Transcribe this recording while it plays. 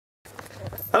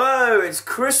Hello, it's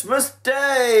Christmas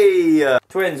Day!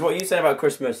 Twins, what are you saying about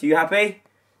Christmas? Are you happy?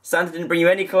 Santa didn't bring you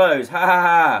any clothes, ha ha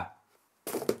ha!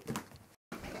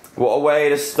 What a way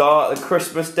to start the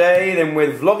Christmas Day than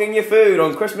with vlogging your food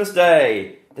on Christmas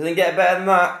Day! Doesn't get better than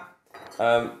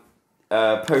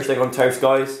that. Poached egg on toast,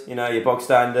 guys. You know, your bog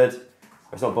standard.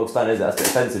 It's not bog standard, is it? That's a bit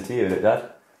offensive to you, isn't it, Dad?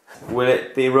 Will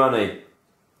it be runny?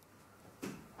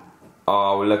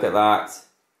 Oh, look at that.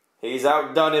 He's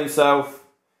outdone himself.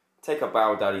 Take a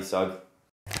bow, Daddy Sug.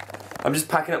 I'm just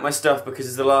packing up my stuff because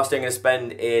it's the last day I'm going to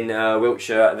spend in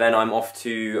Wiltshire. Then I'm off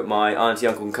to my auntie,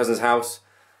 uncle and cousin's house.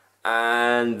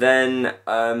 And then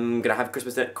I'm going to have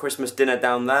Christmas dinner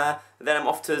down there. Then I'm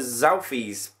off to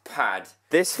Zalfie's pad.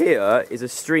 This here is a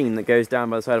stream that goes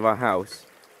down by the side of our house.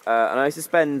 And I used to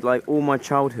spend like all my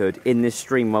childhood in this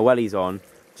stream, my wellies on,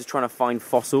 just trying to find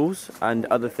fossils and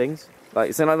other things.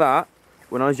 Like something like that.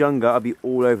 When I was younger, I'd be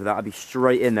all over that. I'd be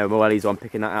straight in there with my wellies on,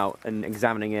 picking that out and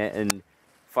examining it and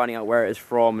finding out where it is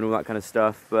from and all that kind of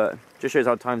stuff. But just shows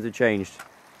how times have changed.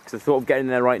 Because the thought of getting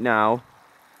there right now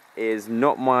is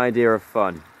not my idea of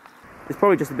fun. It's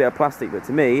probably just a bit of plastic, but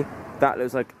to me, that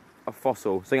looks like a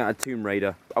fossil, something out of Tomb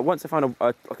Raider. Once I found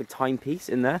like a timepiece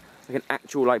in there, like an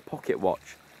actual like pocket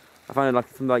watch. I found it like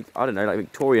from like, I don't know, like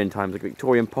Victorian times, like a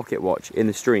Victorian pocket watch in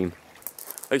the stream.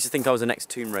 I used to think I was the next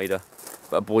Tomb Raider,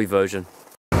 but a boy version.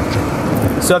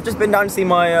 So I've just been down to see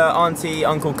my auntie,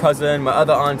 uncle, cousin, my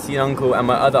other auntie and uncle, and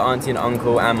my other auntie and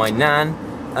uncle, and my nan.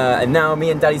 And now me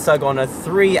and Daddy Sug on a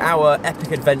 3-hour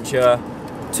epic adventure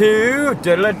to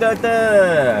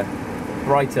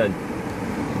Brighton.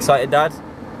 Excited, Dad?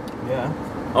 Yeah.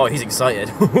 Oh, he's excited.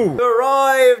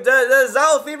 Arrived at the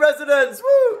Zalfie residence!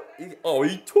 Woo! Oh,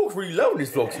 you talk really loud in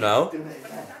these vlogs now.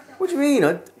 What do you mean?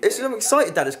 I'm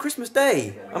excited, Dad. It's Christmas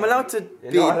Day. I'm allowed to be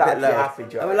a bit loud.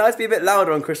 I'm allowed to be a bit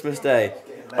louder on Christmas Day.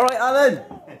 All right, Alan.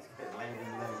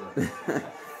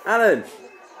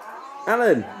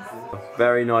 Alan.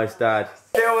 Very nice, Dad.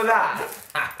 Deal with that.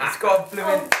 It's got a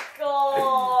blooming.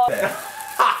 Oh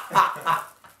God.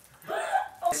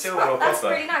 Silver or That's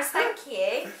copper? really nice. Thank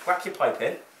you. Whack your pipe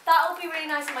in. That'll be really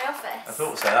nice in my office. I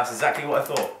thought so. That's exactly what I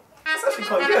thought. That's actually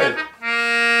quite good.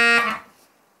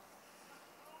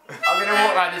 I'm gonna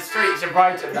walk around the streets of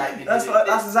Brighton like That's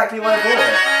exactly what I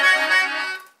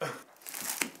thought.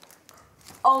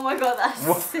 Oh my God, that's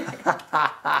sick. Do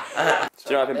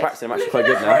you know, I've been practicing. I'm actually quite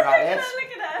good now. Look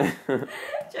at her.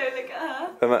 Joe, look at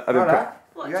her.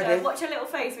 Watch her little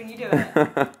face when you do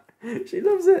it. She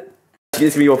loves it. This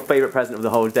is gonna be your favourite present of the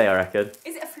whole day, I reckon.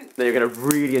 Is it a flute? No, you're gonna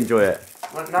really enjoy it.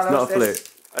 Well, it's not a flute.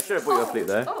 I should have bought you a flute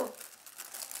though.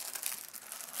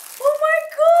 Oh my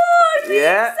God! We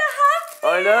Yeah. used to have this.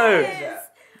 I know.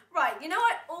 Right, you know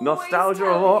I always Nostalgia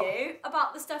tell or what? you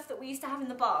about the stuff that we used to have in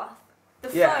the bath. The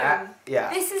Yeah, foam.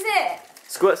 yeah. This is it.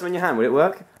 Squirt some in your hand, will it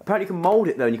work? Apparently you can mould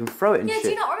it though and you can throw it and Yeah, shit. do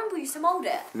you not remember we used to mould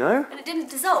it? No? And it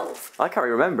didn't dissolve. I can't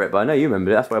really remember it, but I know you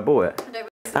remembered it, that's why I bought it. I don't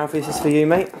Alfie, this is for you,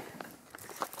 mate.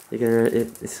 You're gonna,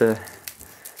 it's a,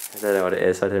 I don't know what it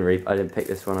is, I didn't pick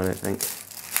this one, I don't think.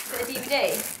 Is it a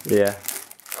DVD? Yeah.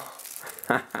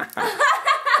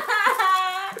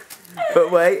 But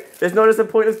wait, there's not just a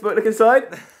pointless book look inside.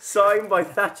 Signed by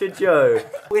Thatcher Joe.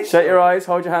 Shut your eyes,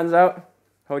 hold your hands out.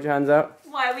 Hold your hands out.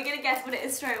 Why, are we going to guess what it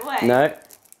is straight away? No.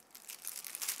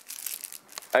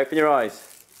 Open your eyes.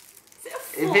 Is it a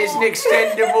If four? it's an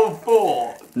extendable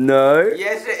 4. No.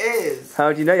 Yes, it is.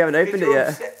 How do you know? You haven't opened it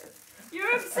yet.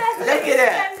 You're obsessed with Look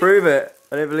at it. Prove it.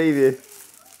 I don't believe you.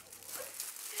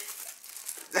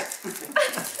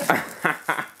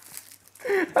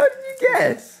 How did you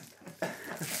guess?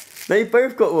 Now you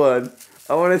both got one.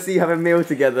 I want to see you have a meal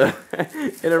together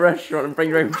in a restaurant and bring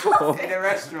your own fork. In a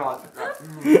restaurant.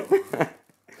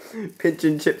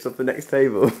 Pinching chips off the next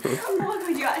table. Oh my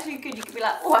God, you actually could. You could be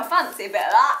like, oh, I fancy a bit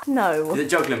of that. No. Is it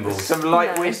juggling balls? Some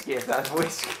light whiskey, if that's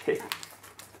whiskey.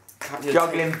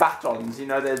 Juggling batons, you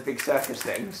know those big circus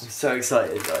things. I'm so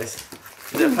excited, guys.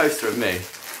 Is it a poster of me?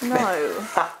 No.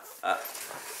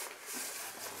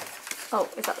 Oh,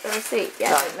 is that the receipt?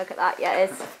 Yeah, don't look at that. Yeah,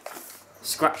 it is.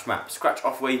 Scratch map. Scratch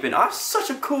off where you've been. That's such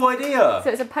a cool idea.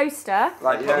 So it's a poster.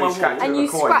 Like, you know, you scratch and you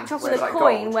scratch off with a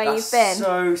coin where you've been.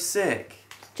 So sick.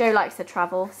 Joe likes to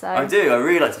travel, so. I do. I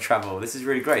really like to travel. This is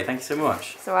really great. Thank you so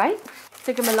much. It's alright.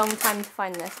 Took him a long time to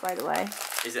find this, by the way.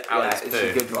 Is it Alan's poo? It's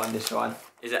a good one, this one.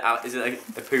 Is it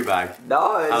a poo bag?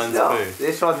 No, it's Alan's not. poo.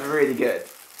 This one's really good.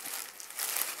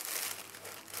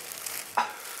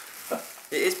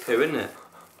 It is poo, isn't it?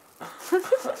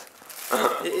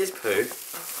 It is poo.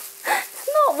 It's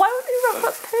not. Why would you wrap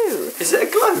up poo? Is it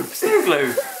a globe? Is it a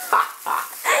globe?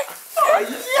 Oh,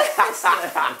 yes!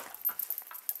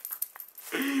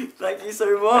 Thank you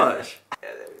so much.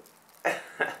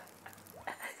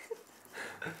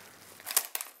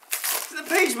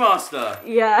 Quidditch master!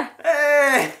 Yeah.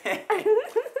 Hey!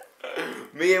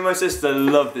 Me and my sister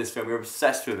love this film. We're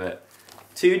obsessed with it.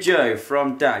 To Joe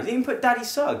from Dad. You didn't even put Daddy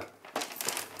Sugg.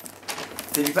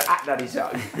 Did you put at Daddy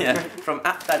SUGG? Yeah, from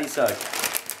at Daddy Sugg.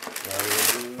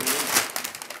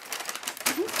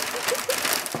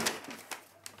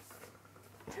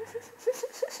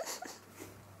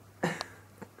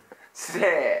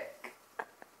 Sick.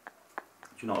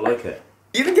 Do you not like it?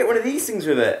 You even get one of these things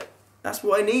with it. That's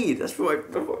what I need. That's what I...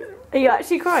 Are you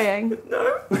actually crying?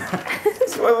 No.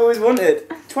 That's what I've always wanted.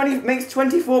 20 makes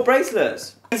 24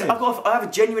 bracelets. I have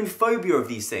a genuine phobia of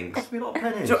these things. Cost me a lot of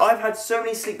pennies. So I've had so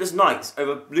many sleepless nights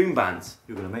over loom bands.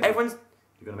 You're gonna make Everyone's...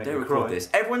 You're gonna make Don't me record cry. this.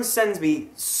 Everyone sends me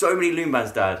so many loom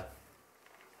bands, Dad.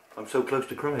 I'm so close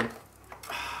to crying.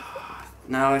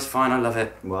 No, it's fine. I love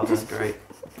it. Well, That's great.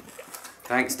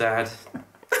 Thanks, Dad.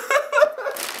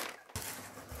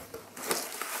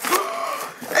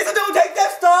 It's a double take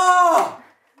Death Star!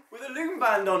 With a loom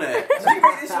band on it. So you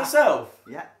made this yourself?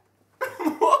 Yeah.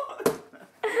 What?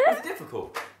 Was it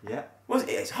difficult? Yeah. Was it?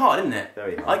 It's hard, isn't it?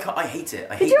 Very hard. I hate it.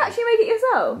 Did you actually make it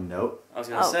yourself? No. I was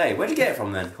going to say, where'd you get it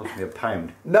from then? It cost me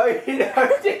 £1. No, you don't.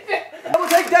 Double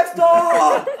take Death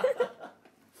Star!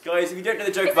 Guys, if you don't know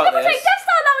the joke about Double this... take Death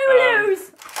Star that we will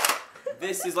lose!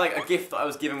 This is like a gift that I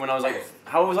was given when I was like...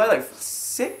 How old was I? Like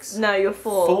 6? No, you're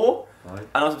 4. 4? Right. And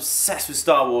I was obsessed with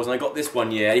Star Wars, and I got this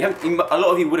one year. A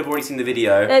lot of you would have already seen the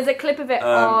video. There's a clip of it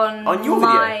on your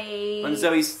my video, on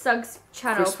Zoe's SUGG's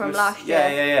channel Christmas, from last year.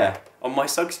 Yeah. On my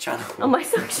SUGG's channel. On my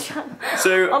SUGG's channel.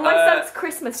 So on my SUGG's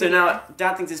Christmas So video. now,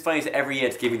 Dad thinks it's funny to every year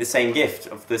to give me the same gift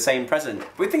of the same present.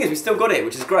 But the thing is, we still got it,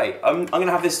 which is great. I'm going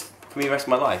to have this for me the rest of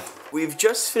my life. We've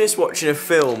just finished watching a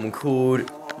film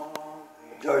called...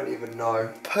 Don't even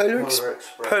know. Polar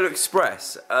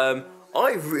Express.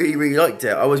 I really liked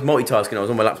it. I was multitasking, I was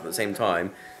on my laptop at the same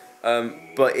time.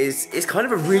 But it's kind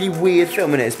of a really weird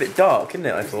film, isn't it? It's a bit dark, isn't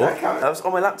it, I thought? I was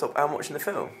on my laptop and watching the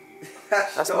film.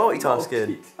 That's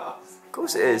multitasking. Of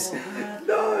course it is.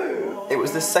 No. It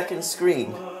was the second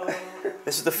screen.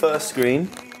 This is the first screen.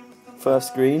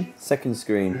 Second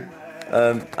screen.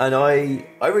 And I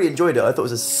really enjoyed it. I thought it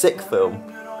was a sick film.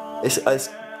 It's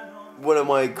one of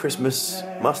my Christmas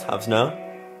must-haves now.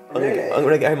 I'm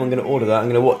gonna get home, I'm gonna order that, I'm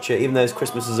gonna watch it, even though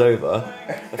Christmas is over.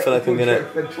 I feel like I'm gonna...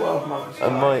 For 12 months.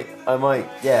 I might,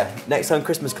 yeah. Next time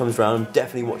Christmas comes around, I'm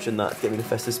definitely watching that to get me the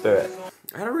festive spirit.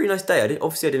 I had a really nice day.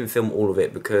 Obviously I didn't film all of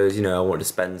it because, you know, I wanted to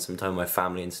spend some time with my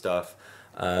family and stuff.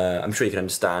 I'm sure you can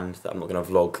understand that I'm not gonna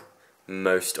vlog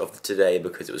most of today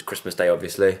because it was Christmas Day,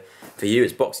 obviously. For you,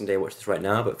 it's Boxing Day, watch this right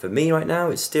now, but for me right now,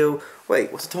 it's still...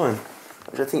 Wait, what's the time?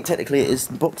 I think technically it is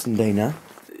Boxing Day now.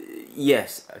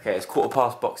 Yes, okay, it's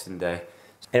 15:15 Boxing Day.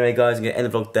 Anyway guys, I'm going to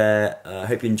end the vlog there. I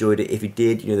hope you enjoyed it. If you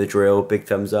did, you know the drill, big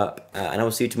thumbs up. And I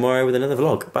will see you tomorrow with another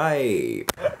vlog. Bye!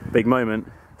 Big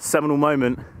moment. Seminal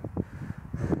moment.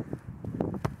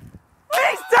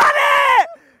 He's done it!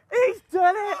 He's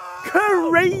done it!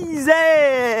 Crazy!